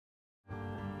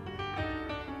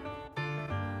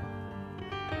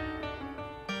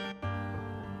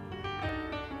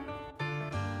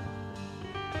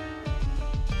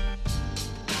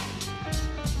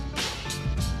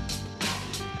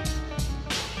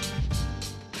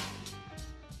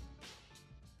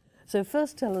So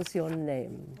first tell us your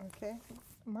name. Okay.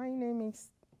 My name is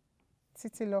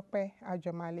Titilope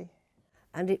Ajomale.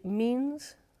 And it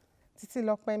means?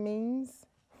 Titilope means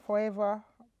forever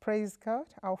praise God,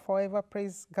 or forever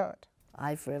praise God.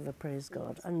 I forever praise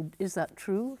God. And is that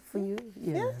true for you?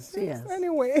 Yes.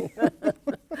 Anyway.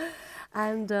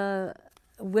 And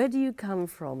where do you come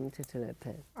from,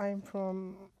 Titilope? I'm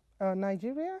from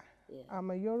Nigeria. Yeah.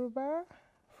 I'm a Yoruba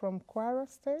from Kwara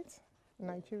State,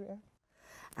 Nigeria.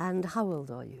 And how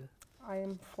old are you? I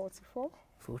am 44.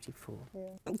 44.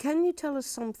 Yeah. Can you tell us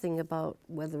something about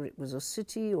whether it was a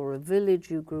city or a village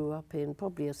you grew up in,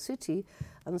 probably a city,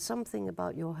 and something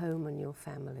about your home and your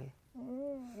family?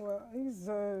 Well, it's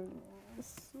a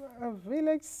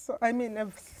village, I mean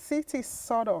a city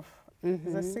sort of.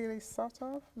 It's a city sort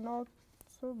of, not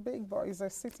so big, but it's a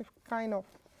city kind of.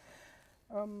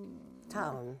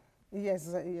 Town? Yes,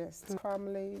 yes.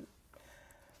 Family,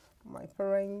 my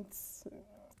parents,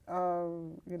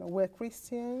 were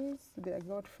Christians, they are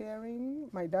God-fearing.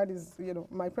 My dad is,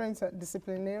 my parents are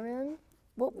disciplinarian.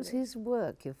 What was his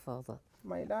work, your father?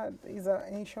 My dad is an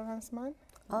insurance man.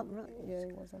 Oh, right. Yeah,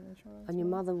 he was an insurance And your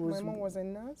mother was? My mom was a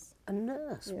nurse. A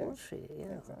nurse, yes. Was she?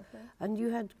 Yeah. Exactly. And you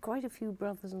had quite a few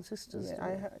brothers and sisters,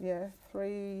 Yeah,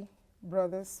 3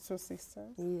 brothers, 2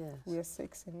 sisters. Yes. We are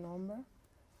 6 in number.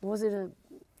 Was it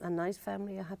a nice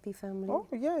family, a happy family? Oh,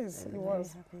 yes, it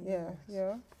was. Happy, yeah, yes.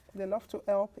 Yeah. They love to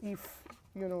help if,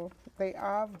 they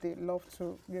love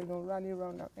to, rally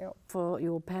around and help. For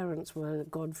your parents were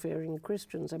God-fearing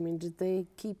Christians. I mean, did they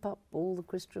keep up all the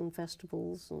Christian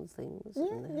festivals and things?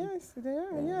 Yeah, yes, they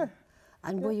are, yeah.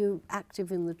 And were you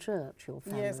active in the church, your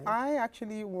family? Yes, I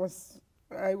actually was.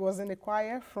 I was in the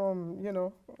choir from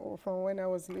when I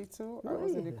was little. Really? I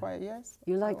was in the choir, yes.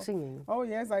 You like singing? Oh,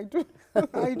 yes, I do.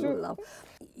 I do.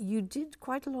 You did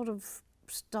quite a lot of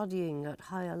studying at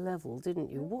higher level, didn't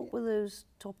you? What were those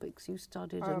topics you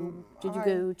studied? And did you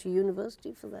go to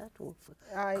university for that or for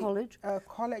college?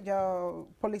 College,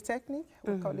 Polytechnic.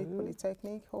 We call it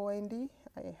Polytechnic, OND.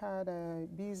 I had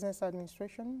business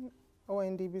administration,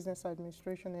 OND business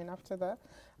administration, and after that,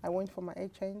 I went for my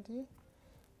HND.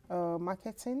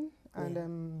 Marketing,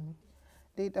 and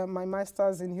did my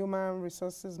master's in human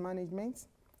resources management.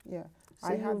 Yeah, so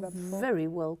I had that. Very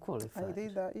well qualified. I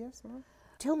did that, yes, ma'am.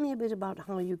 Tell me a bit about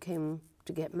how you came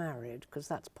to get married, because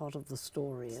that's part of the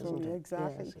story, isn't it?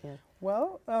 Exactly. Yes, yes.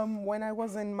 Well, when I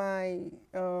was in my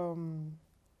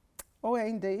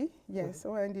OND, yes,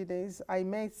 OND days, I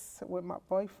met with my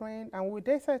boyfriend, and we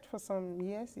dated for some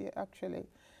years, actually,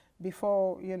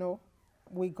 before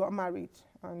we got married.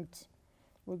 And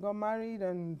we got married,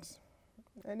 and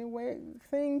anyway,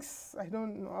 things, I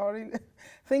don't know, really,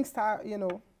 things start,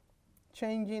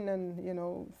 changing,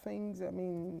 and, things, I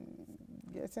mean,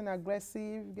 getting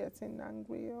aggressive, getting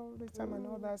angry all the time and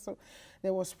all that. So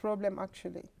there was problem,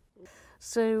 actually.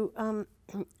 So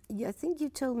I think you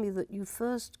told me that you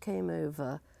first came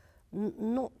over,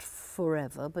 not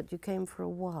forever, but you came for a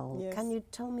while. Yes. Can you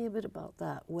tell me a bit about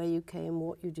that? Where you came,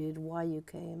 what you did, why you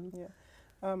came? Yeah.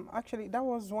 Actually, that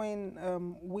was when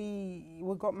we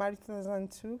got married in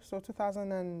 2002, so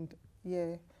 2000 and,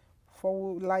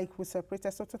 we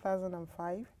separated, so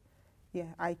 2005,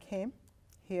 I came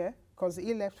here, because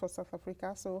he left for South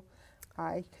Africa, so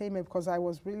I came here because I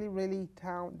was really, really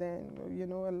down then,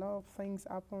 a lot of things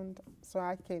happened, so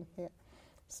I came here.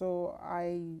 So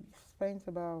I spent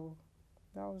that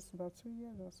was about 2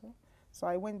 years or so. So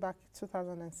I went back in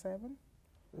 2007,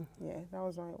 yeah, that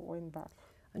was when I went back.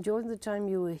 And during the time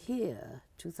you were here,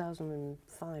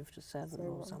 2005 to 7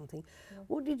 or something,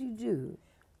 what did you do?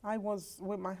 I was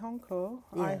with my uncle.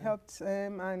 Yeah. I helped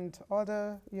him and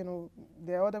other,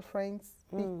 their other friends.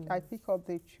 I pick up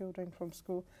the children from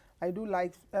school. I do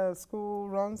like school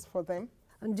runs for them.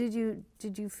 And did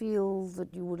you feel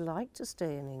that you would like to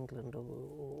stay in England,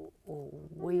 or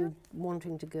were you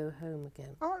wanting to go home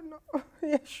again? Oh no,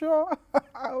 yeah, sure.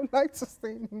 I would like to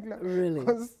stay in England. Really?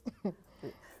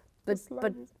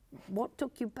 But what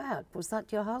took you back? Was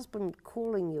that your husband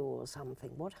calling you or something?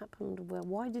 What happened?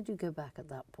 Why did you go back at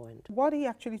that point? What he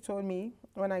actually told me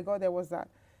when I got there was that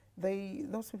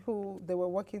those people, they were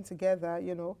working together,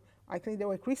 I think they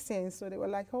were Christians, so they were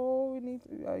like, oh,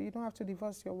 you don't have to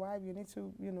divorce your wife, you need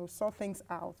to, sort things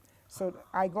out. So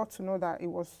I got to know that it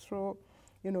was through,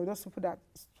 those people that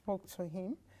spoke to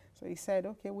him. So he said,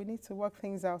 okay, we need to work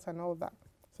things out and all that.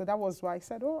 So that was why I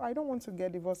said, oh, I don't want to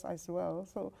get divorced as well.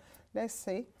 So let's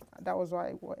say that was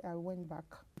why I went back.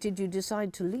 Did you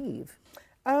decide to leave?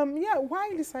 Yeah, why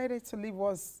I decided to leave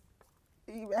was,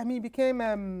 it became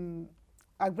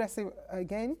aggressive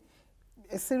again.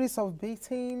 A series of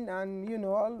beating and, a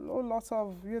lot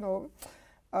of,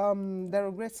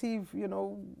 derogative,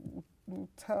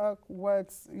 talk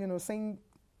words, saying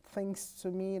things to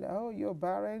me that, oh, you're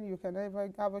barren, you can never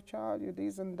have a child, you're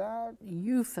this and that.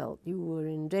 You felt you were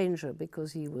in danger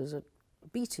because he was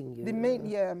beating you.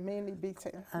 Mainly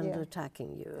beating. And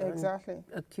attacking you. Exactly. And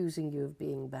accusing you of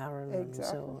being barren and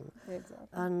so on.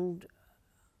 Exactly.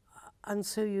 And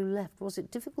so you left. Was it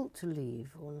difficult to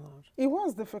leave or not? It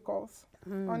was difficult.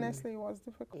 Honestly, it was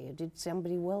difficult. Did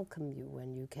somebody welcome you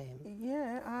when you came?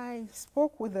 Yeah, I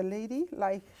spoke with the lady,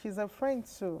 like she's a friend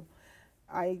too.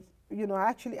 I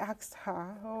actually asked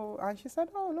her, and she said,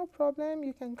 oh, no problem,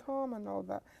 you can come and all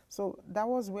that. So that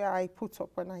was where I put up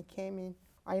when I came in.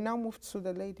 I now moved to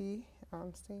the lady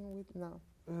I'm staying with now.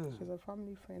 She's a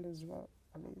family friend as well.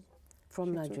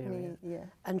 From Nigeria? Yeah.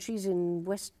 And she's in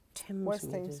West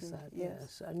Thamesmead, is Thamesmead, that?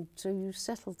 yes. And so you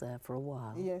settled there for a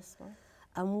while? Yes, ma'am.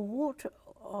 And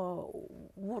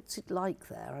what's it like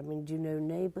there? I mean, do you know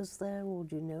neighbours there, or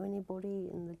do you know anybody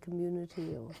in the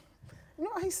community? Or? No,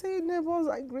 I see neighbours,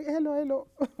 I greet, hello, hello.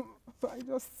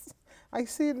 I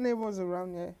see neighbours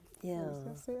around here. Yeah.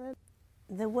 Just say hello.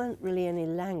 There weren't really any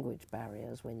language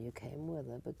barriers when you came, were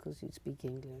there, because you speak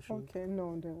English? Okay,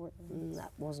 no, there weren't.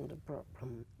 That wasn't a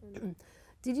problem.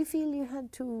 Did you feel you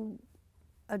had to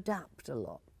adapt a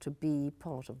lot to be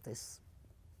part of this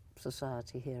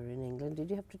society here in England? Did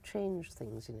you have to change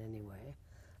things in any way,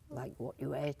 like what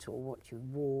you ate or what you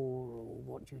wore or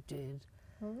what you did?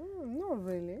 Not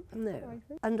really. No.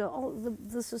 And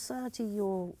the society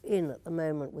you're in at the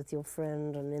moment with your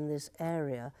friend and in this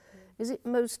area, is it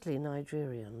mostly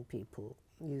Nigerian people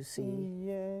you see?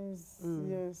 Yes,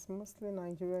 yes, mostly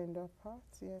Nigeria in that part,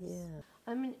 yes. Yeah.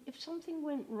 I mean, if something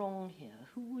went wrong here,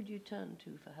 who would you turn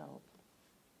to for help?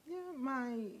 Yeah,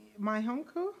 my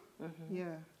uncle.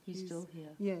 Yeah. He's still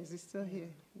here? Yes, he's still here.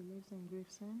 He lives in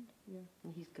Gravesend, yeah.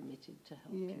 And he's committed to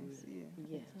help you? Yes.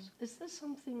 Yes. Is there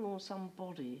something or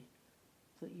somebody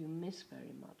that you miss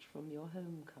very much from your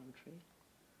home country?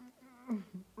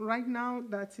 Right now,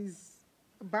 that is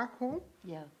back home?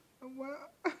 Yeah. Well,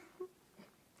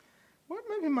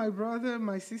 maybe my brother,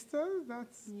 my sister,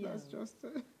 that's just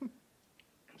it.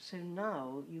 So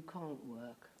now you can't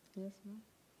work? Yes, ma'am.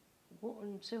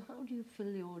 So how do you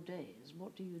fill your days?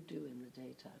 What do you do in the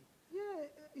daytime?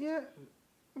 Yeah.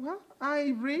 Well,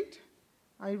 I read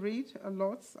a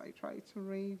lot. I try to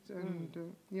read and,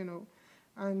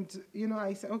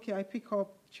 I say, okay, I pick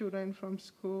up children from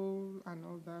school and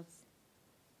all that.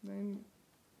 Then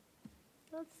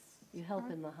that's... You help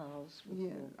in the house?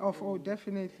 With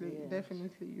definitely,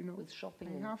 definitely, With shopping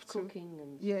I and have cooking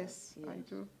and yes, stuff. I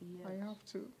do. Yes. I have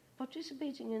to.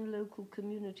 Participating in local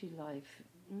community life,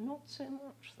 not so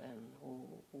much then, or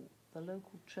the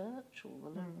local church or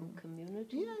the local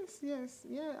community? Yes.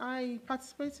 Yeah, I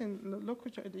participate in the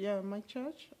local church. Yeah, my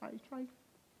church. I try,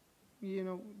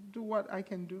 do what I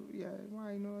can do. Yeah, what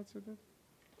I know what to do.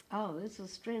 Oh, it's a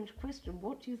strange question.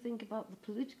 What do you think about the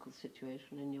political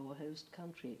situation in your host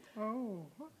country? Oh,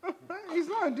 it's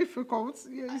not difficult.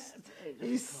 Yes,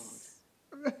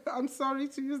 I'm sorry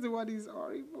to use the word. It's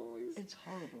horrible. It's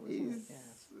horrible, isn't it?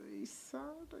 Yes. It's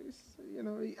sad.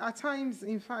 At times,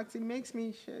 in fact, it makes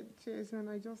me shed tears, and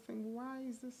I just think, why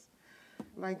is this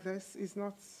like this? It's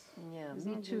not. Yeah,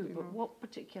 me too. But what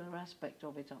particular aspect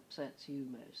of it upsets you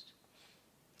most?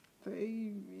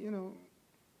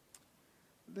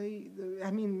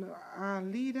 Our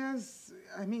leaders,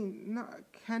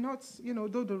 cannot,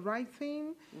 do the right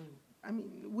thing. I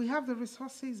mean, we have the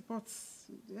resources, but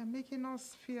they're making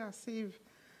us feel as if,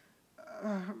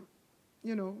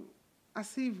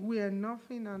 as if we're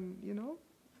nothing, and,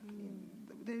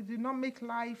 they do not make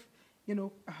life,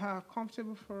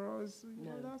 comfortable for us.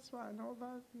 No. That's why and all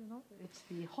that, It's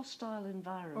the hostile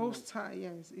environment. Hostile,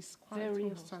 yes. It's quite very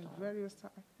hostile, very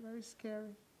hostile, very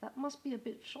scary. That must be a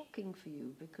bit shocking for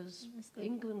you, because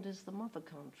England is the mother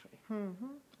country.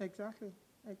 Exactly.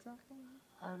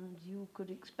 And you could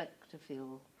expect to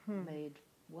feel made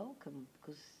welcome,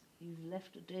 because you've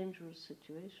left a dangerous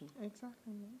situation.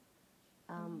 Exactly.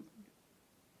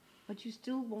 But you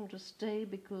still want to stay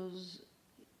because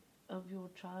of your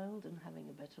child and having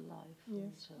a better life. Yes,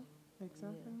 and so,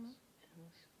 exactly.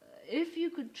 Yes. If you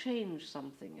could change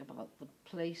something about the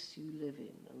place you live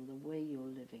in and the way you're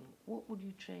living, what would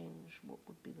you change? What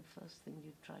would be the first thing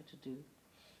you'd try to do?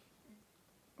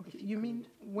 Okay, you mean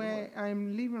where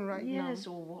I'm living right now? Yes,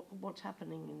 or what's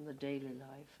happening in the daily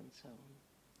life and so on.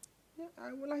 Yeah,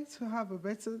 I would like to have a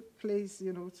better place,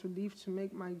 to live, to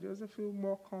make my daughter feel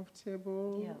more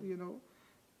comfortable,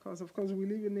 because of course we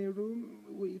live in a room.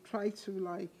 We try to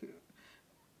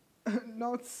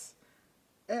not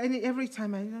every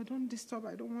time I don't disturb,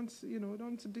 I don't want,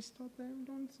 don't disturb them,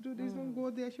 don't do this, don't go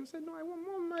there. She'll say, no, I want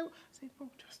mom. I say, no,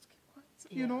 just keep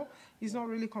quiet. It's not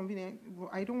really convenient.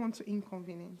 I don't want to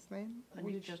inconvenience them.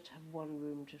 And you just have one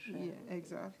room to share. Yeah,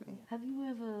 exactly. Have you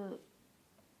ever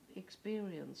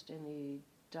experienced any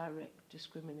direct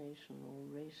discrimination or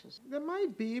racism? There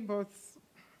might be, but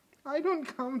I don't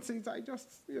count it. I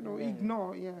just,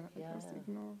 ignore. Yeah, I just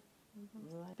ignore.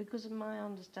 Right. Because my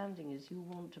understanding is you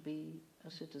want to be a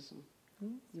citizen.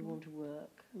 Yes, you want to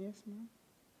work. Yes, ma'am.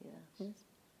 Yes. Yes.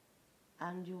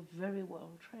 And you're very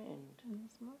well trained.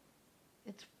 Yes, ma'am.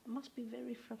 It must be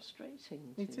very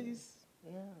frustrating. It is.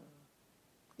 Yeah.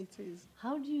 It is.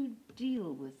 How do you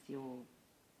deal with your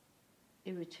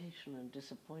irritation and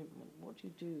disappointment? What do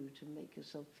you do to make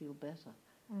yourself feel better?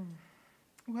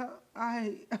 Well,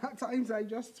 at times I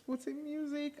just put in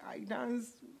music, I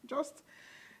dance, just,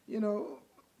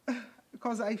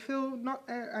 because I feel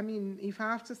if I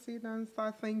have to sit and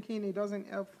start thinking, it doesn't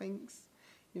help things.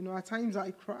 At times I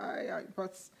cry,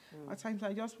 but at times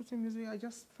I just put in music, I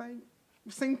just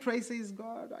sing praises,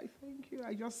 God, I thank you.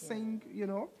 I just sing,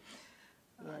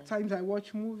 At times I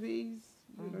watch movies,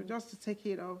 just to take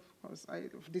it off, because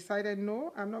I've decided,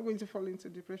 no, I'm not going to fall into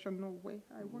depression, no way.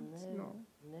 No,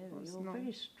 you're a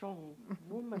very strong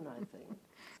woman, I think.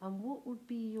 And what would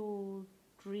be your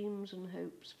dreams and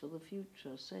hopes for the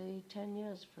future, say 10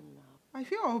 years from now? I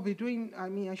feel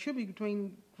I should be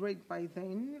doing great by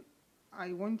then.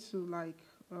 I want to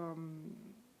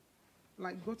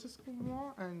go to school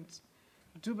more and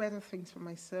do better things for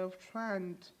myself, try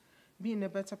and be in a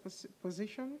better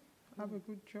position, have a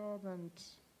good job, and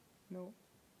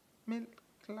make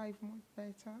life more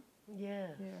better.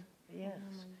 Yes. Yeah.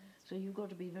 Yes. So you've got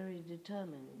to be very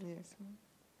determined. Yes, ma'am.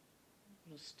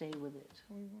 Stay with it.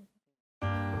 We will.